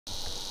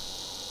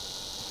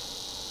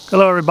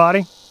Hello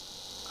everybody,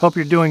 hope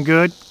you're doing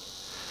good.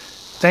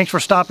 Thanks for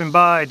stopping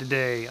by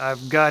today.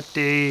 I've got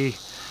a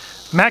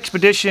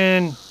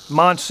MAXPEDITION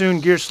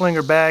Monsoon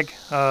Gearslinger bag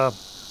that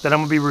I'm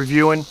going to be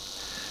reviewing.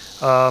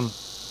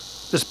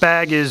 This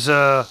bag is,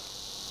 I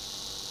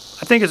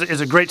think is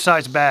a great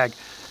size bag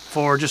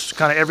for just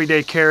kind of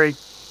everyday carry.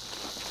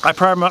 I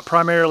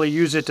primarily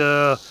use it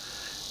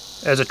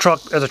as a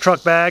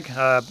truck bag.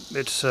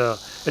 It's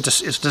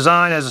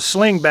designed as a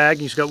sling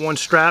bag. It's got one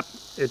strap.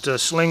 It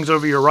slings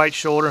over your right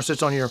shoulder and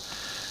sits on your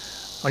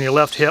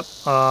left hip.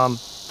 So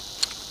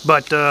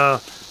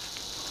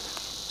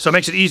it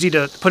makes it easy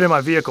to put in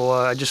my vehicle.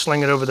 I just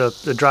sling it over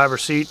the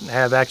driver's seat and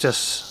have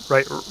access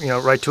right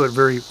to it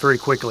very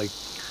quickly.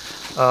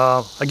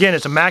 Again,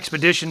 it's a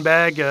MAXPEDITION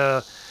bag.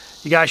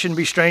 You guys shouldn't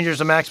be strangers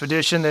to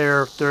MAXPEDITION.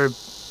 They're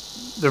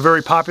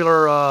very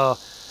popular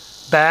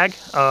bag.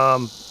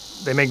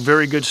 They make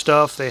very good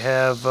stuff. They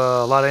have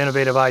a lot of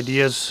innovative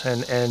ideas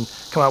and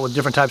come out with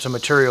different types of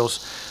materials.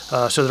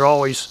 So they're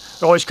always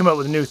come up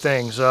with new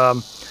things.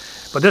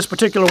 But this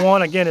particular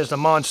one, again, is the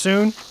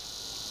Monsoon.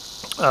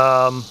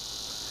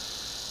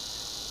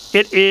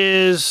 It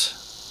is,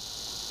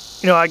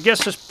 I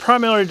guess it's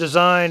primarily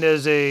designed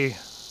as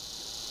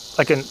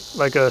like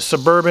a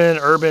suburban,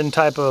 urban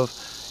type of,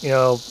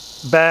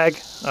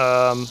 bag.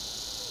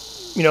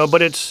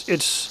 But it's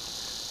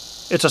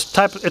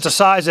a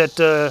size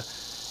that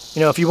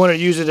if you wanted to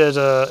use it as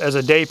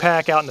a day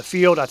pack out in the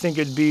field, I think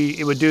it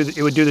would do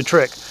the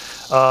trick.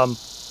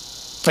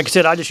 Like I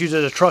said, I just use it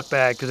as a truck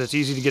bag because it's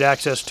easy to get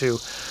access to.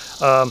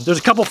 There's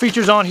a couple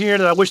features on here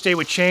that I wish they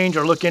would change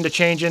or look into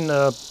changing,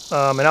 and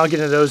I'll get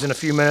into those in a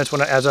few minutes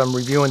as I'm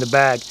reviewing the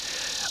bag.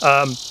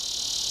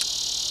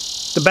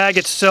 The bag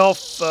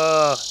itself,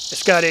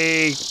 it's got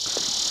a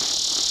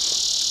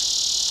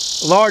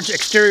large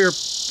exterior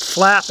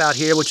flap out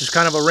here, which is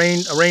kind of a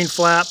rain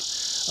flap.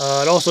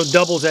 It also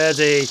doubles as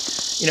a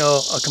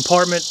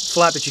compartment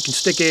flap that you can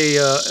stick a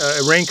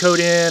raincoat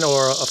in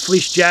or a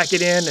fleece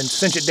jacket in and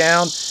cinch it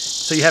down,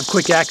 so you have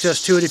quick access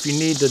to it if you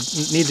need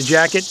the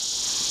jacket.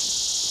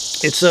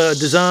 It's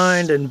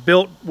designed and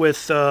built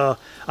with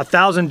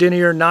 1,000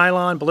 denier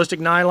nylon, ballistic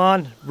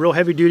nylon, real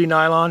heavy duty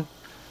nylon,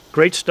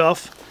 great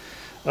stuff.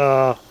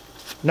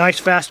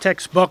 Nice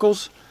Fastex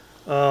buckles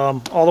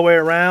all the way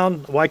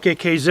around,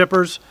 YKK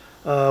zippers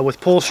with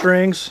pull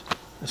strings.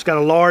 It's got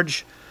a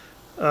large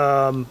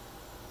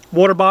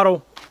water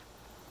bottle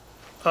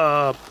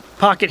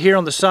pocket here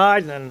on the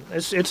side, and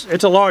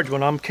it's a large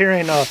one. I'm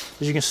carrying as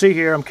you can see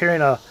here, I'm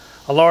carrying a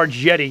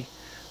large Yeti.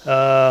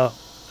 I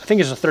think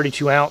it's a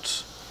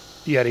 32-ounce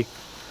Yeti.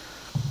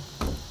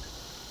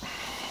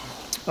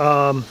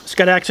 It's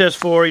got access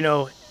for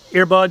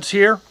earbuds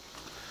here.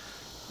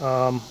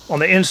 On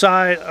the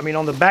inside,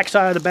 on the back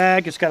side of the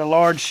bag, it's got a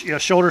large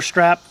shoulder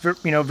strap.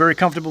 Very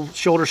comfortable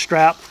shoulder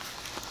strap.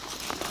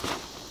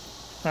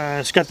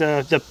 It's got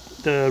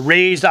the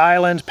raised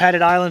islands,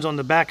 padded islands on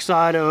the back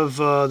side of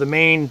the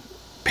main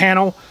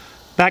panel,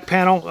 back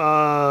panel,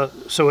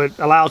 so it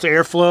allows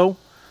airflow.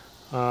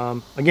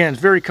 Again, it's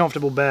a very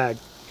comfortable bag.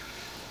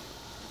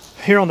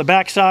 Here on the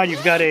back side,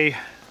 you've got a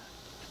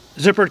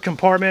zippered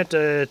compartment.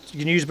 You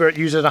can use it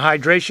as a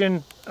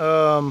hydration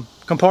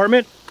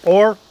compartment,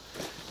 or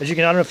as you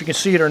can, I don't know if you can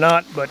see it or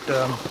not, but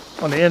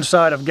on the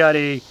inside, I've got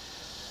a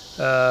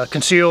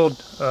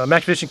concealed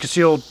MAXPEDITION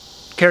concealed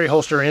carry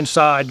holster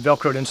inside,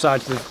 velcroed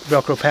inside the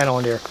Velcro panel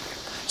in there.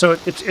 So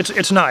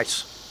it's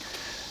nice.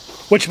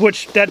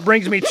 Which that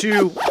brings me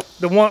to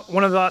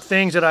one of the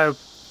things that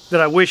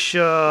I wish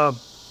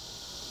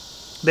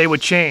they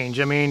would change.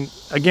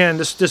 Again,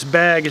 this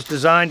bag is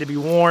designed to be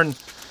worn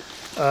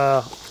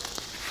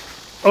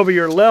over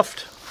your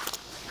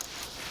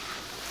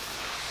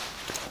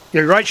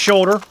right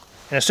shoulder,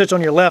 and it sits on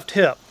your left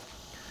hip.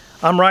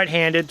 I'm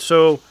right-handed,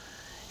 so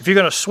if you're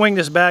going to swing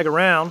this bag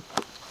around,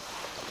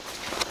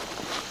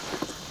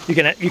 you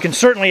can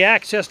certainly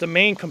access the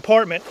main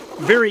compartment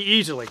very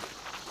easily.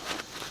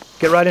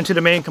 Get right into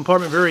the main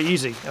compartment very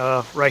easy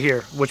right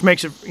here, which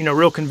makes it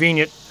real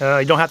convenient.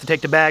 You don't have to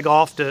take the bag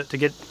off to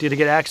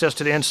get access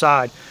to the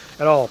inside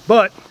at all.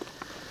 But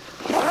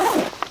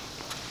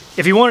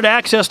if you wanted to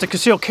access the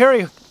concealed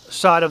carry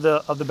side of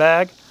the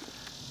bag,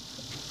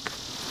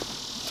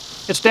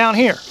 it's down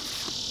here.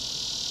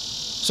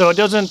 So it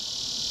doesn't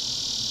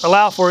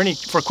allow for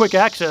quick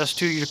access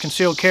to your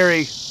concealed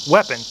carry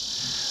weapon.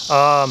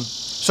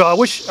 So I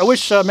wish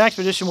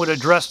MAXPEDITION would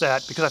address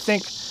that, because I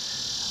think,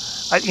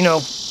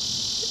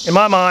 in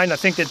my mind, I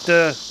think that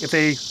if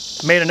they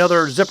made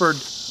another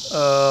zippered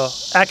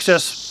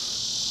access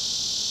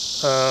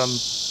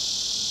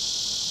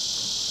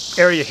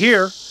area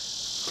here,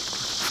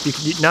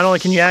 not only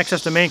can you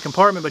access the main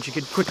compartment, but you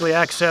can quickly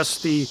access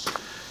the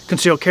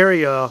concealed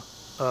carry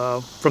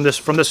from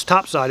this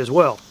top side as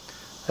well.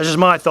 That's just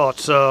my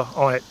thoughts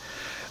on it.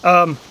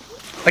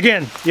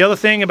 Again, the other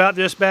thing about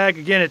this bag,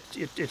 again,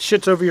 it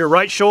sits over your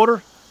right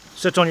shoulder,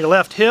 sits on your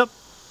left hip.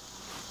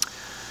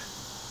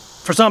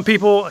 For some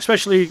people,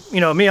 especially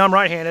me, I'm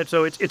right-handed,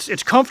 so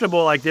it's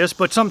comfortable like this.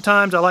 But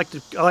sometimes I like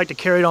to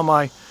carry it on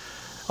my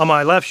on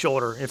my left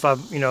shoulder. If I'm,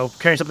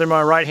 carrying something in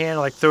my right hand,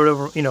 I like throw it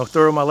over,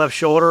 throw it on my left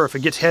shoulder. If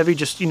it gets heavy,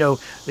 just,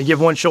 they give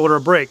one shoulder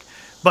a break.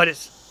 But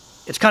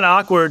it's kind of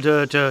awkward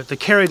to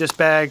carry this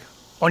bag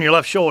on your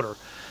left shoulder.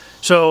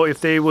 So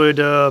if they would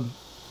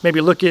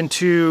maybe look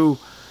into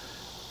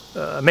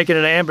making it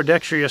an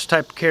ambidextrous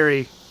type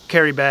carry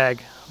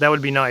bag, that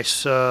would be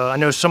nice. I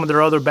know some of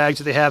their other bags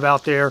that they have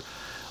out there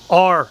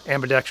are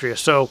ambidextrous,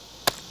 so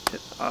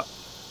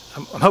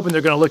I'm hoping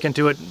they're going to look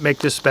into it and make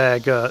this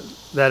bag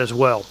that as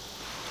well.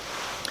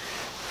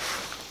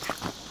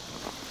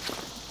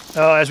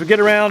 As we get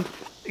around,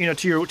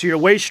 to your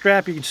waist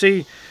strap, you can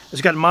see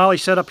it's got MOLLE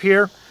set up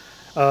here.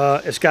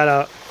 It's got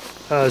a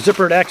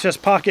zippered access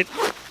pocket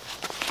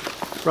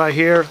right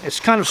here. It's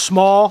kind of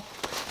small,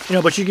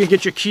 but you can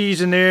get your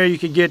keys in there. You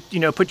could get,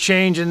 put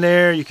change in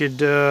there. You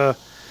could,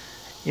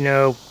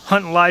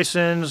 hunting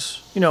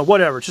license,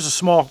 whatever. It's just a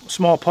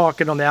small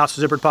pocket on the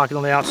outside, zippered pocket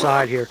on the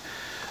outside here.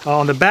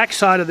 On the back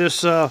side of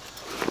this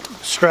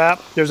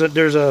strap,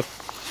 there's a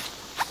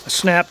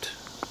snapped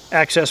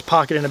access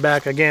pocket in the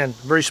back. Again,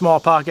 very small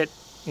pocket.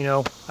 I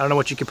don't know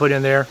what you can put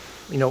in there.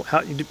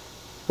 How you do,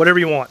 whatever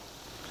you want.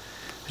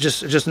 It's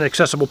just an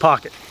accessible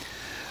pocket.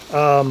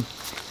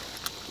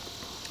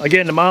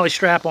 Again, the MOLLE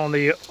strap on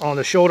the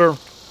shoulder,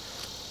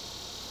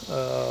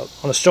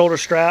 on the shoulder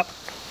strap.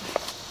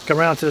 Come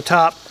around to the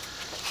top.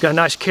 Got a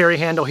nice carry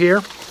handle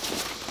here.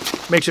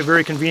 Makes it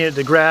very convenient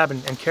to grab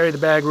and carry the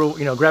bag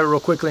grab it real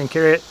quickly and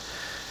carry it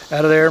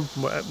out of there.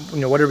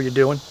 Whatever you're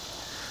doing.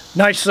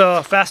 Nice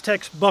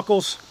Fastex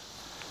buckles.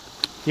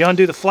 You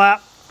undo the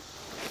flap,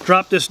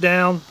 drop this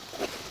down.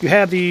 You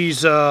have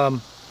these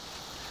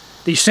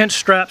cinch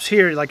straps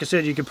here. Like I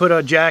said, you can put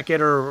a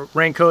jacket or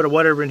raincoat or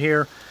whatever in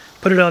here.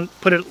 Put it on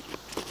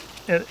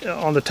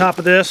the top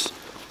of this.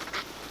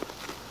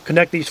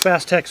 Connect these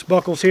Fastex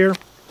buckles here.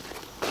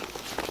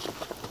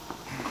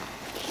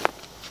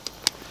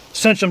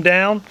 Cinch them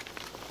down.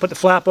 Put the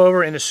flap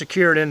over and it's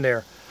secured in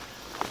there.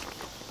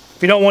 If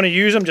you don't want to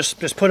use them, just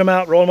put them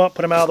out, roll them up,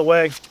 put them out of the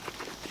way.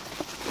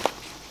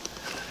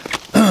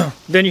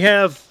 Then you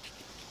have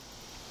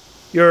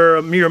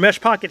your mesh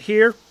pocket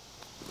here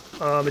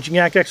that you can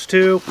access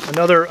to.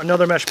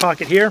 Another mesh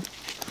pocket here.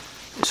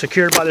 It's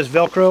secured by this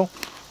Velcro.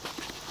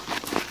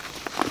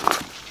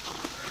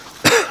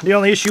 The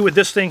only issue with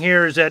this thing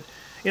here is that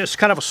it's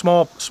kind of a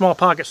small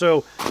pocket,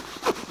 so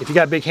if you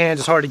got big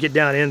hands, it's hard to get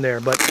down in there.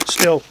 But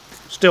still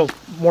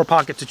more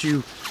pockets that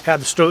you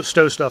have to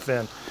stow stuff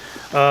in.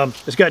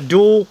 It's got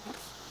dual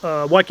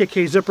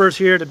YKK zippers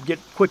here to get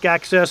quick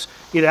access,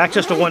 either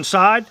access to one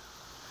side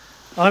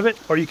of it,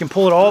 or you can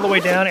pull it all the way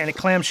down and it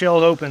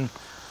clamshells open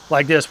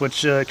like this,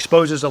 which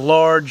exposes the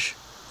large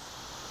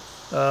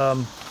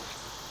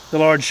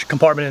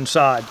compartment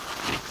inside.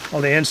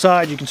 On the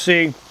inside, you can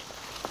see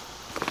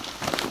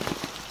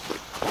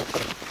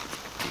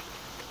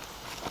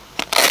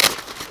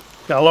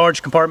got a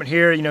large compartment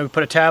here.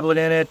 Put a tablet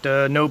in it,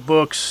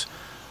 notebooks,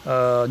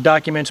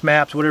 documents,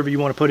 maps, whatever you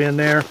want to put in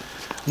there.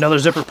 Another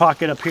zipper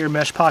pocket up here,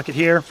 mesh pocket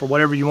here for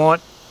whatever you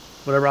want,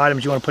 whatever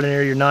items you want to put in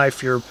there, your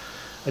knife, your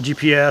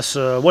GPS,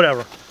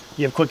 whatever.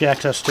 You have quick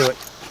access to it.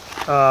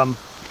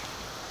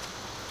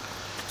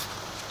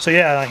 So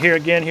yeah, here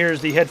again, here's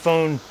the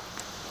headphone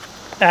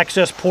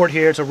access port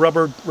here. It's a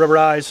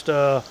rubberized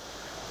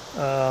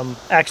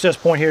access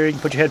point here. You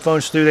can put your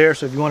headphones through there.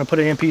 So if you want to put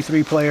an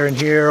MP3 player in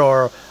here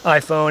or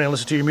iPhone and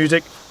listen to your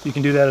music, you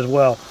can do that as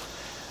well.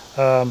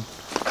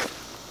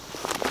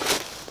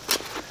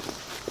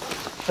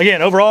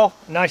 Again, overall,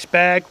 nice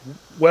bag,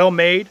 well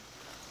made.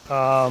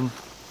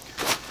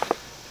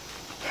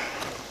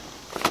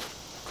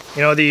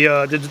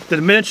 The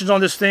dimensions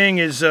on this thing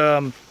is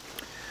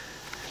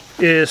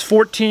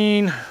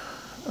 14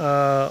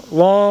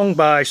 long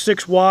by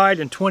 6 wide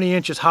and 20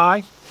 inches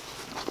high.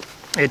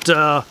 It's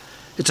a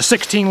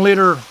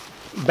 16-liter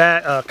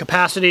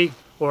capacity,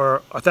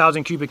 or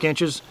 1,000 cubic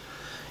inches,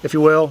 if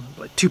you will,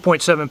 like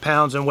 2.7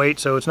 pounds in weight.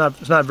 So it's not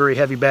a very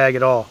heavy bag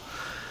at all.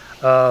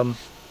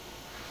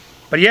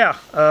 But yeah,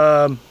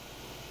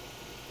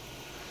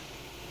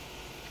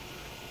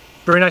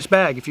 very nice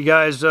bag. If you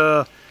guys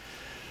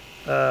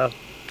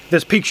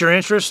this piques your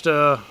interest,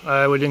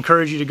 I would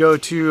encourage you to go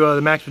to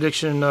the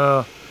MAXPEDITION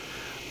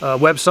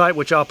website,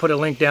 which I'll put a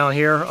link down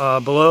here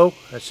below,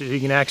 so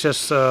you can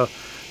access their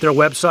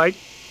website.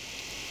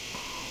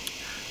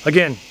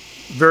 Again,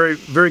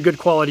 very good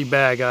quality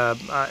bag. I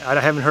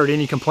haven't heard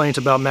any complaints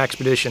about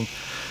MAXPEDITION.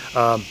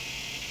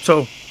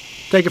 So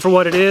take it for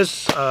what it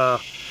is.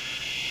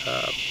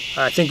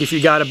 I think if you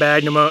got a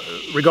bag,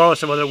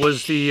 regardless of whether it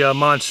was the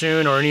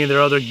Monsoon or any of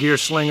their other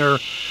Gearslinger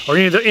or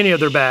any of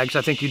their bags,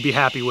 I think you'd be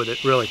happy with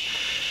it, really.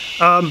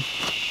 But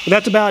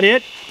that's about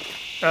it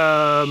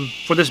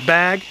for this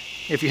bag.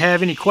 If you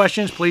have any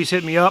questions, please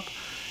hit me up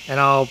and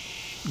I'll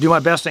do my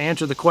best to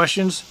answer the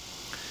questions.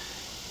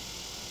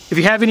 If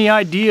you have any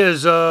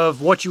ideas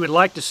of what you would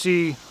like to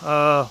see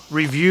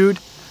reviewed,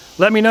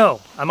 let me know.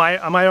 I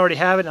might already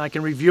have it and I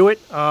can review it.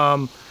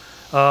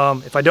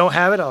 If I don't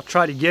have it, I'll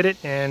try to get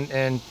it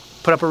and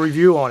put up a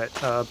review on it.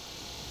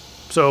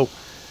 So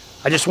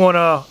I just want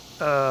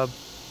to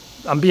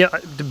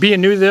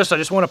being new to this, I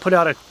just want to put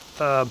out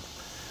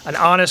an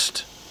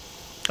honest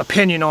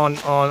opinion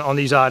on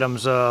these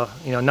items. You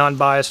know,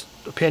 non-biased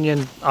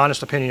opinion,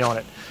 honest opinion on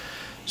it.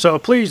 So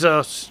please,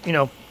 you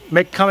know,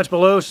 make comments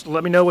below.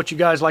 Let me know what you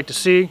guys like to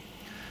see.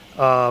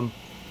 I'm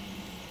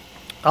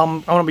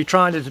going to be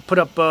trying to put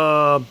up,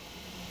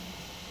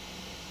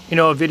 you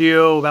know, a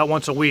video about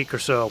once a week or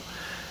so.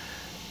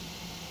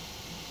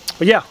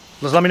 But yeah,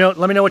 let me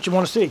know what you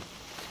want to see.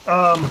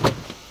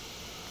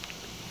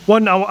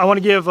 One, I want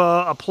to give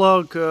a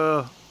plug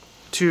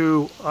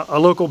to a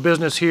local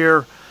business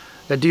here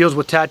that deals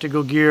with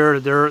tactical gear.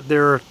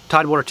 They're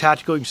Tidewater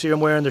Tactical. You can see them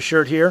wearing the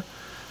shirt here.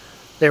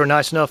 They were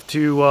nice enough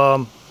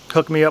to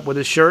hook me up with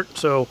this shirt,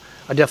 so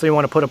I definitely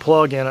want to put a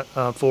plug in it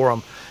for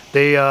them.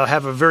 They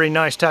have a very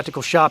nice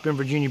tactical shop in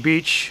Virginia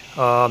Beach.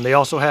 They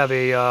also have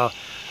a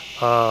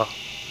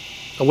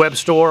web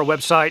store, a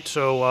website,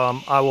 so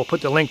I will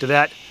put the link to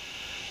that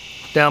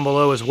down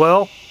below as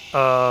well.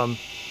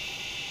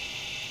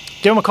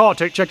 Give them a call.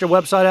 Check their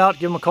website out.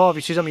 Give them a call if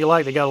you see something you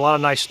like. They got a lot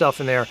of nice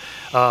stuff in there.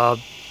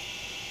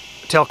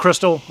 Tell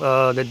Crystal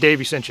that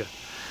Davey sent you.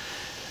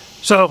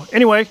 So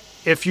anyway,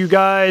 if you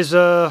guys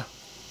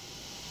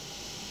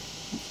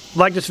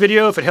like this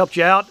video, if it helped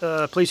you out,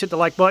 please hit the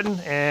like button,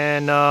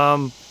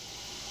 and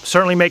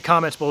certainly make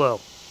comments below.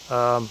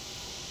 I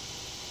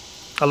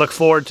look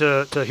forward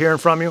to hearing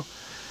from you,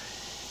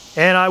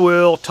 and I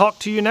will talk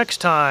to you next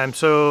time.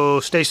 So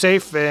stay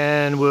safe,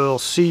 and we'll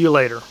see you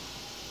later.